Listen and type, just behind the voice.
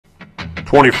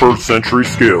21st Century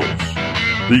Skills,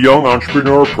 the Young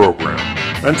Entrepreneur Program,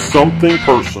 and something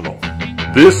personal.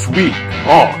 This week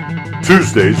on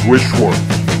Tuesdays with Schwartz.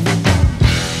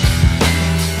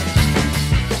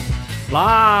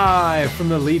 Live from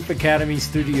the Leaf Academy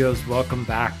studios, welcome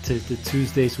back to the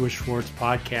Tuesdays with Schwartz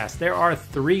podcast. There are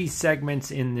 3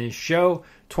 segments in this show: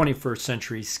 21st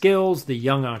Century Skills, the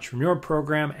Young Entrepreneur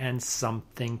Program, and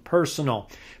something personal.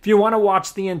 If you want to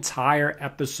watch the entire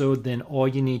episode, then all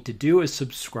you need to do is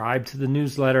subscribe to the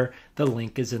newsletter. The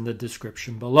link is in the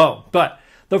description below. But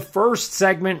the first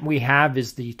segment we have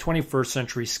is the 21st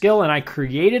Century Skill, and I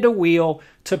created a wheel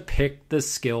to pick the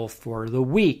skill for the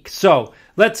week. So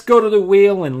let's go to the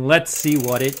wheel and let's see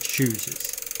what it chooses.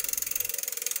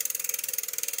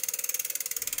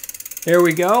 There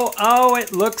we go. Oh,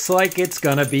 it looks like it's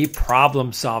going to be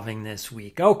problem solving this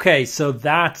week. Okay, so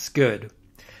that's good.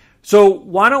 So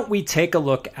why don't we take a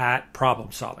look at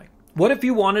problem solving? What if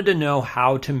you wanted to know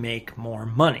how to make more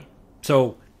money?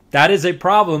 So that is a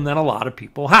problem that a lot of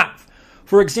people have.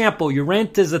 For example, your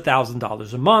rent is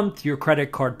 $1,000 a month, your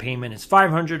credit card payment is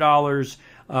 $500,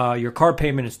 your car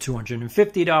payment is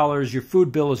 $250, your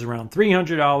food bill is around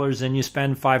 $300, and you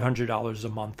spend $500 a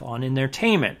month on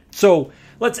entertainment. So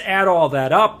let's add all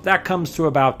that up. That comes to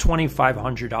about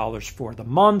 $2,500 for the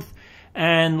month.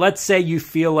 And let's say you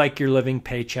feel like you're living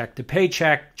paycheck to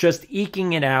paycheck, just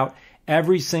eking it out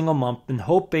every single month and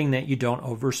hoping that you don't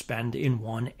overspend in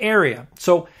one area.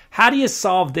 So how do you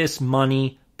solve this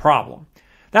money problem?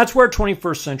 That's where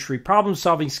 21st century problem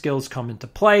solving skills come into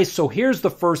play. So here's the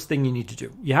first thing you need to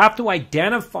do. You have to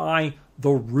identify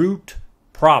the root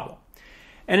problem.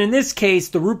 And in this case,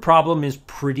 the root problem is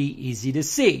pretty easy to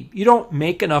see. You don't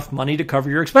make enough money to cover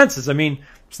your expenses. I mean,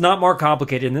 it's not more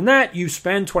complicated than that. You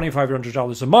spend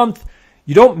 $2,500 a month.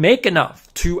 You don't make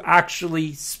enough to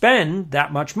actually spend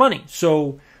that much money.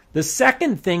 So the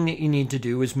second thing that you need to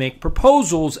do is make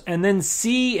proposals and then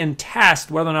see and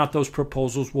test whether or not those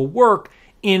proposals will work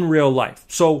in real life.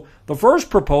 So the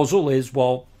first proposal is,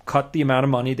 well, cut the amount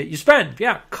of money that you spend.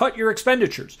 Yeah, cut your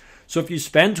expenditures. So if you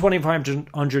spend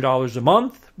 $2,500 a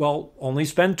month, well, only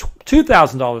spend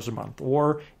 $2,000 a month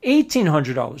or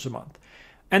 $1,800 a month.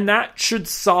 And that should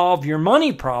solve your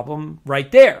money problem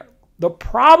right there. The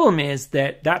problem is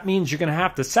that means you're going to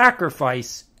have to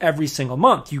sacrifice every single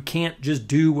month. You can't just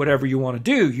do whatever you want to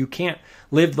do. You can't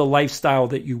live the lifestyle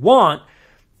that you want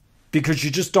because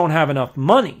you just don't have enough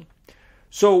money.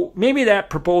 So maybe that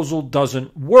proposal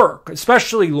doesn't work,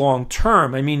 especially long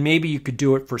term. I mean, maybe you could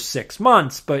do it for 6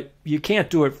 months, but you can't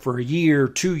do it for a year,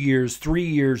 2 years, 3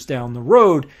 years down the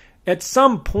road. At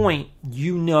some point,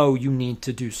 you know you need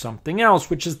to do something else,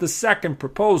 which is the second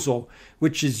proposal,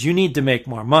 which is you need to make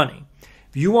more money.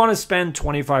 If you want to spend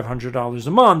 $2,500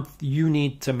 a month, you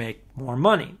need to make more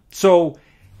money. So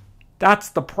that's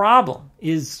the problem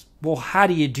is, well, how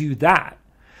do you do that?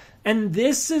 And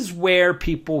this is where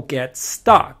people get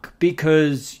stuck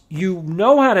because you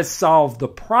know how to solve the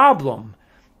problem.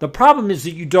 The problem is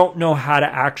that you don't know how to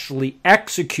actually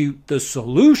execute the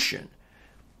solution.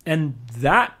 And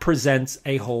that presents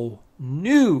a whole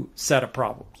new set of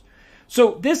problems.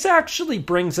 So this actually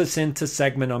brings us into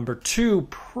segment number 2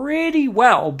 pretty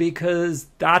well because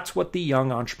that's what the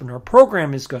Young Entrepreneur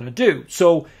Program is going to do.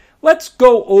 So let's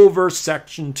go over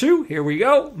section 2. Here we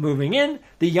go. Moving in,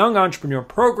 the Young Entrepreneur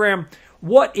Program.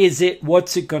 What is it?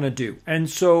 What's it going to do? And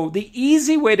so the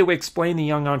easy way to explain the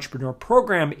Young Entrepreneur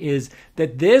Program is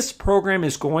that this program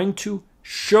is going to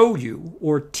show you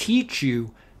or teach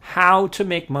you how to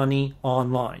make money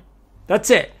online. That's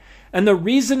it. And the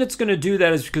reason it's going to do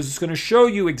that is because it's going to show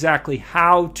you exactly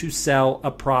how to sell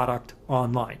a product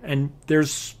online. And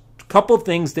there's a couple of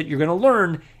things that you're going to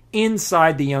learn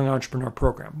inside the Young Entrepreneur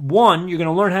Program. One, you're going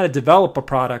to learn how to develop a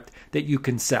product that you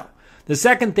can sell. The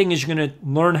second thing is you're going to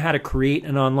learn how to create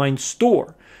an online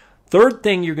store. Third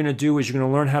thing you're going to do is you're going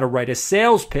to learn how to write a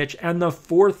sales pitch. And the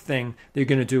fourth thing that you're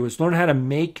going to do is learn how to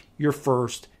make your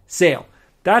first sale.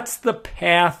 That's the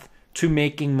path to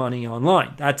making money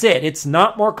online. That's it. It's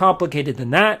not more complicated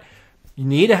than that. You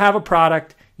need to have a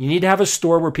product. You need to have a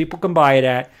store where people can buy it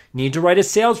at. You need to write a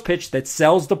sales pitch that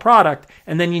sells the product.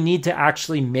 And then you need to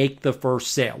actually make the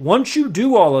first sale. Once you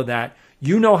do all of that,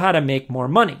 you know how to make more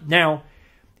money. Now,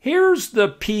 here's the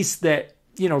piece that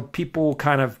people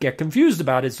kind of get confused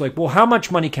about. It's like, well, how much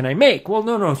money can I make? Well,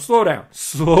 no, slow down.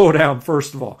 Slow down,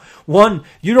 first of all. 1,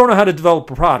 you don't know how to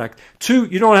develop a product. 2,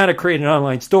 you don't know how to create an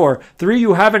online store. 3,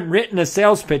 you haven't written a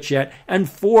sales pitch yet. And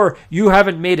 4, you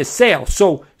haven't made a sale.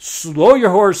 So slow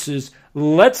your horses.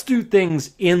 Let's do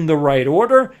things in the right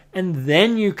order. And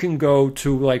then you can go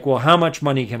to like, well, how much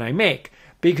money can I make?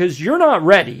 Because you're not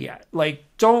ready yet. Like,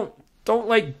 don't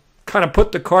kind of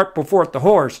put the cart before the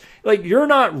horse. Like, you're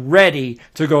not ready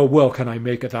to go, well, can I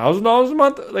make $1,000 a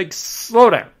month? Like, slow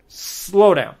down.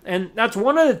 Slow down. And that's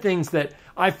one of the things that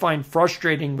I find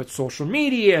frustrating with social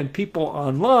media and people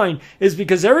online is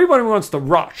because everybody wants to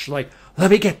rush. Like, let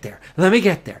me get there. Let me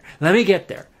get there. Let me get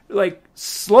there. Like,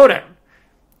 slow down.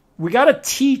 We got to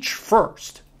teach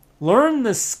first. Learn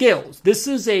the skills. This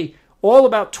is all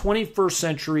about 21st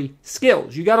century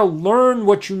skills. You got to learn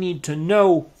what you need to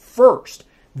know first.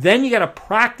 Then you got to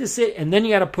practice it, and then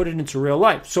you got to put it into real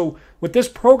life. So what this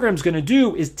program is going to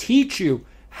do is teach you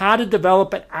how to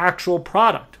develop an actual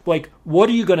product. Like, what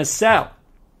are you going to sell?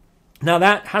 Now,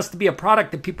 that has to be a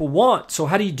product that people want. So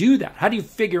how do you do that? How do you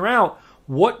figure out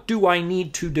what do I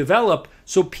need to develop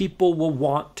so people will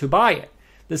want to buy it?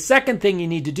 The second thing you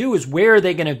need to do is where are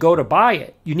they going to go to buy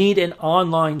it? You need an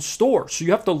online store. So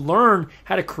you have to learn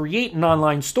how to create an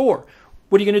online store.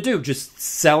 What are you going to do? Just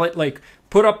sell it, like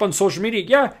put up on social media?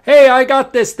 Yeah, hey, I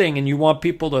got this thing, and you want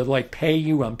people to like pay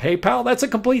you on PayPal? That's a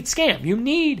complete scam. You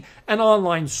need an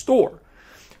online store.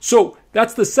 So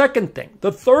that's the second thing.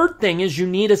 The third thing is you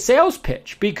need a sales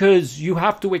pitch because you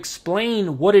have to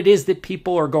explain what it is that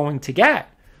people are going to get.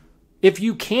 If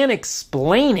you can't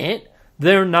explain it,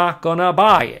 they're not going to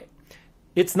buy it.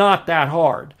 It's not that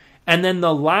hard. And then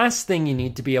the last thing you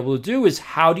need to be able to do is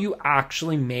how do you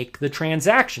actually make the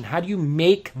transaction? How do you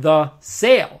make the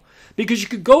sale? Because you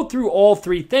could go through all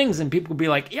three things and people would be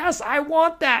like, yes, I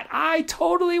want that. I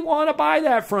totally want to buy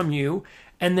that from you.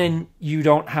 And then you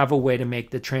don't have a way to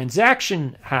make the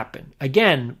transaction happen.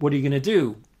 Again, what are you going to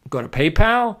do? Go to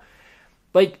PayPal?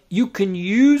 Like, you can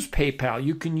use PayPal.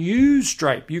 You can use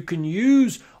Stripe. You can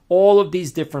use all of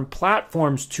these different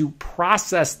platforms to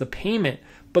process the payment.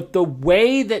 But the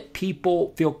way that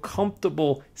people feel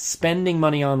comfortable spending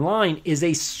money online is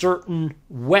a certain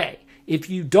way. If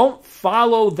you don't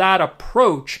follow that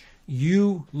approach,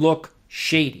 you look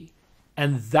shady.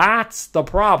 And that's the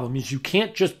problem, is you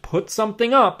can't just put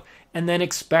something up and then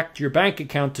expect your bank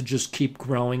account to just keep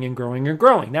growing and growing and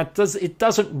growing. It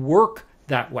doesn't work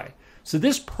that way. So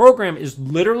this program is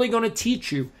literally going to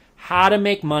teach you how to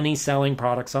make money selling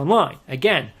products online.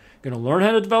 Again, you're going to learn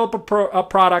how to develop a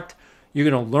product. You're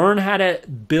going to learn how to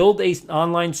build an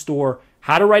online store,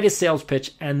 how to write a sales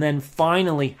pitch, and then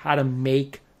finally how to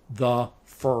make the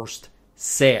first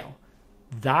sale.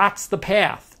 That's the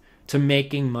path to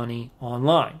making money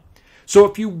online. So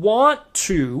if you want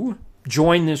to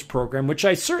join this program, which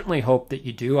I certainly hope that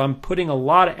you do, I'm putting a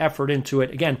lot of effort into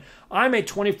it. Again, I'm a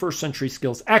 21st century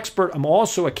skills expert. I'm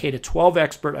also a K-12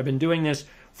 expert. I've been doing this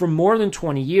for more than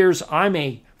 20 years. I'm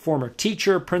a former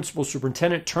teacher, principal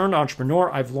superintendent turned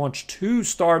entrepreneur. I've launched 2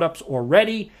 startups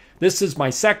already. This is my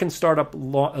second startup,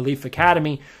 Leaf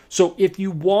Academy. So if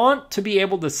you want to be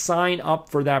able to sign up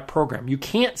for that program, you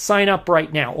can't sign up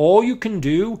right now. All you can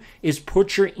do is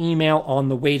put your email on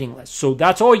the waiting list. So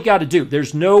that's all you got to do.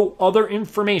 There's no other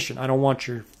information. I don't want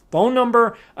your phone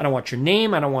number. I don't want your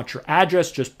name. I don't want your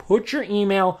address. Just put your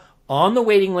email on the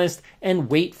waiting list and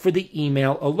wait for the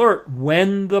email alert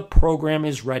when the program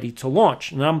is ready to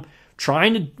launch. And I'm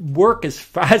trying to work as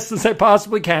fast as I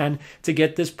possibly can to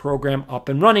get this program up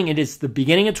and running. It is the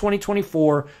beginning of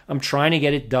 2024. I'm trying to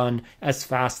get it done as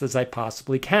fast as I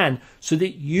possibly can so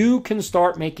that you can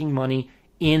start making money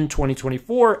in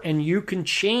 2024 and you can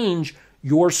change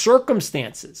your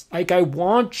circumstances. Like, I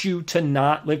want you to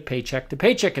not live paycheck to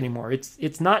paycheck anymore.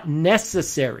 It's not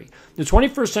necessary. The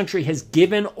 21st century has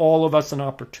given all of us an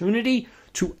opportunity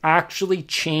to actually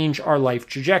change our life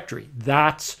trajectory.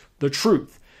 That's the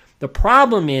truth. The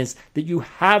problem is that you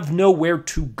have nowhere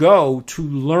to go to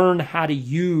learn how to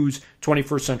use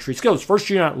 21st century skills. First,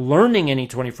 you're not learning any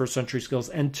 21st century skills.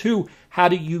 And 2, how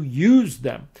do you use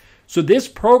them? So this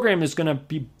program is going to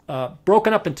be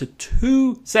broken up into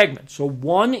 2 segments. So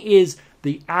one is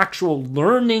the actual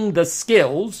learning the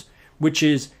skills, which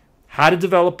is how to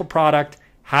develop a product,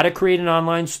 how to create an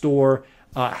online store,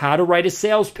 how to write a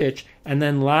sales pitch, and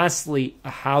then lastly,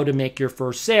 how to make your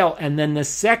first sale. And then the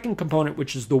second component,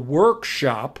 which is the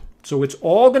workshop. So it's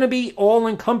all going to be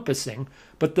all-encompassing,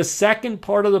 but the second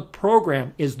part of the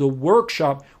program is the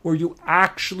workshop where you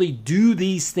actually do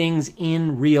these things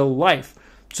in real life.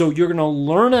 So you're going to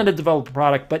learn how to develop a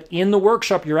product, but in the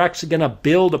workshop, you're actually going to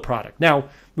build a product. Now,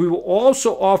 we will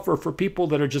also offer for people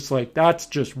that are just like, that's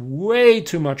just way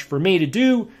too much for me to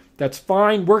do. That's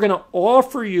fine. We're going to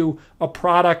offer you a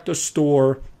product, a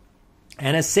store,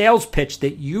 and a sales pitch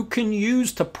that you can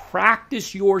use to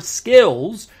practice your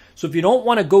skills. So if you don't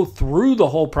want to go through the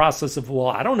whole process of, well,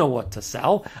 I don't know what to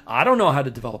sell, I don't know how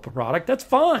to develop a product, that's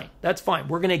fine. That's fine.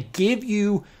 We're going to give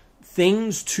you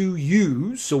things to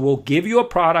use. So we'll give you a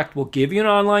product, we'll give you an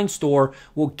online store,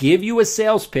 we'll give you a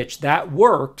sales pitch that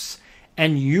works,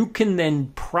 and you can then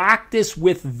practice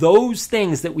with those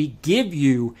things that we give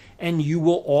you, and you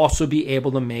will also be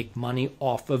able to make money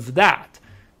off of that.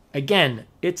 Again,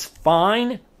 it's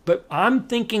fine, but I'm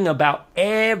thinking about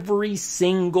every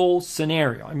single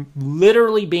scenario. I'm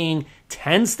literally being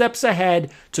 10 steps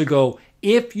ahead to go,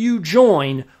 if you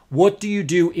join, what do you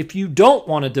do if you don't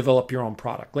want to develop your own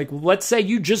product? Like, let's say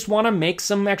you just want to make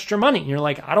some extra money. And you're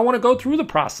like, I don't want to go through the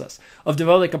process of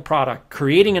developing a product,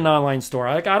 creating an online store.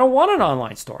 I don't want an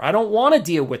online store. I don't want to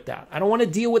deal with that. I don't want to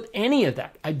deal with any of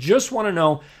that. I just want to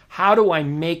know, how do I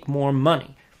make more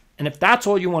money? And if that's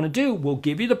all you want to do, we'll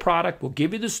give you the product, we'll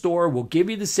give you the store, we'll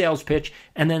give you the sales pitch,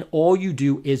 and then all you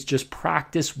do is just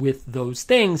practice with those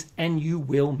things and you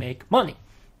will make money.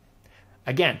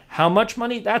 Again, how much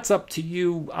money? That's up to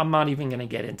you. I'm not even going to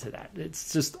get into that.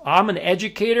 It's just, I'm an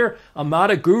educator. I'm not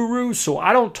a guru, so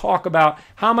I don't talk about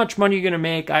how much money you're going to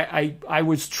make. I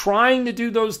was trying to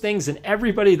do those things, and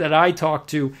everybody that I talk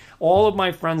to, all of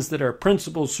my friends that are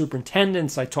principals,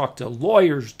 superintendents, I talk to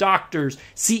lawyers, doctors,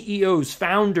 CEOs,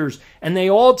 founders, and they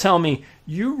all tell me,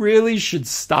 you really should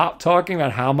stop talking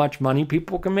about how much money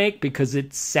people can make because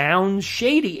it sounds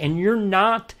shady, and you're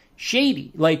not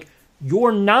shady. Like,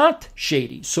 you're not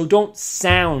shady, so don't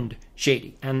sound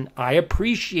shady. And I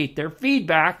appreciate their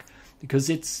feedback because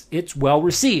it's well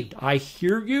received. I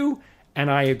hear you and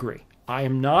I agree. I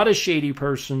am not a shady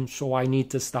person, so I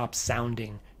need to stop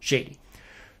sounding shady.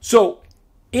 So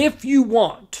if you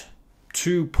want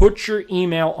to put your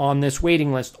email on this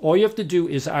waiting list, all you have to do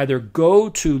is either go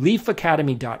to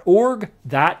leafacademy.org.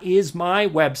 That is my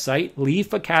website,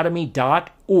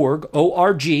 leafacademy.org,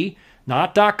 O-R-G,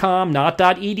 not .com, not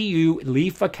 .edu,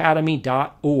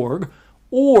 leafacademy.org,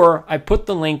 or I put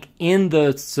the link in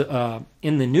the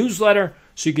newsletter,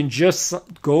 so you can just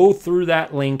go through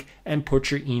that link and put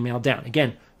your email down.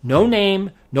 Again, no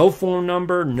name, no phone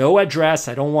number, no address.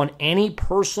 I don't want any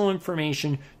personal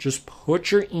information. Just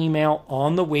put your email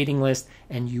on the waiting list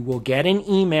and you will get an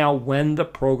email when the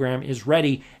program is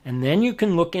ready. And then you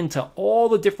can look into all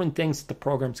the different things that the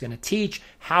program is going to teach,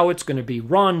 how it's going to be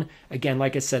run. Again,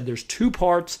 like I said, there's two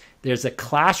parts. There's a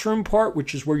classroom part,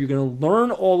 which is where you're going to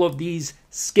learn all of these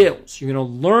skills. You're going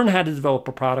to learn how to develop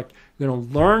a product. You're going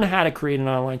to learn how to create an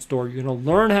online store. You're going to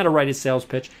learn how to write a sales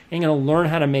pitch. And you're going to learn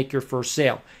how to make your first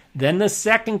sale. Then the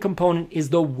second component is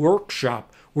the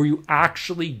workshop, where you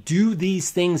actually do these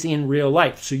things in real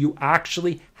life. So you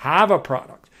actually have a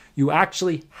product. You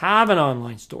actually have an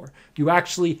online store. You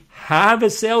actually have a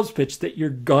sales pitch that you're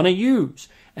going to use.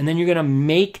 And then you're going to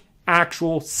make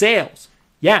actual sales.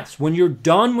 Yes, when you're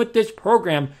done with this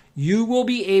program, you will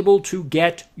be able to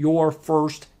get your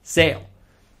first sale.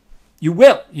 You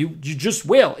will. You just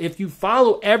will. If you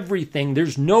follow everything,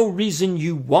 there's no reason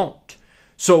you won't.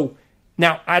 So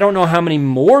now, I don't know how many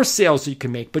more sales you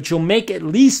can make, but you'll make at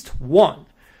least one.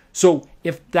 So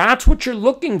if that's what you're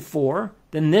looking for,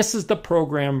 then this is the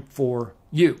program for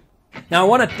you. Now, I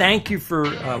want to thank you for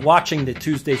watching the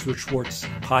Tuesdays with Schwartz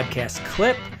podcast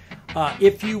clip.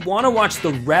 If you want to watch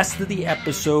the rest of the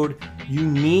episode, you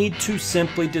need to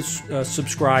simply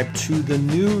subscribe to the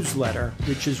newsletter,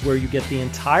 which is where you get the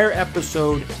entire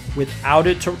episode without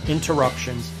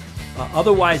interruptions.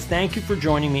 Otherwise, thank you for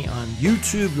joining me on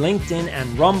YouTube, LinkedIn,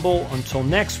 and Rumble. Until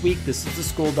next week, this is the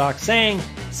School Doc saying,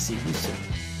 see you soon.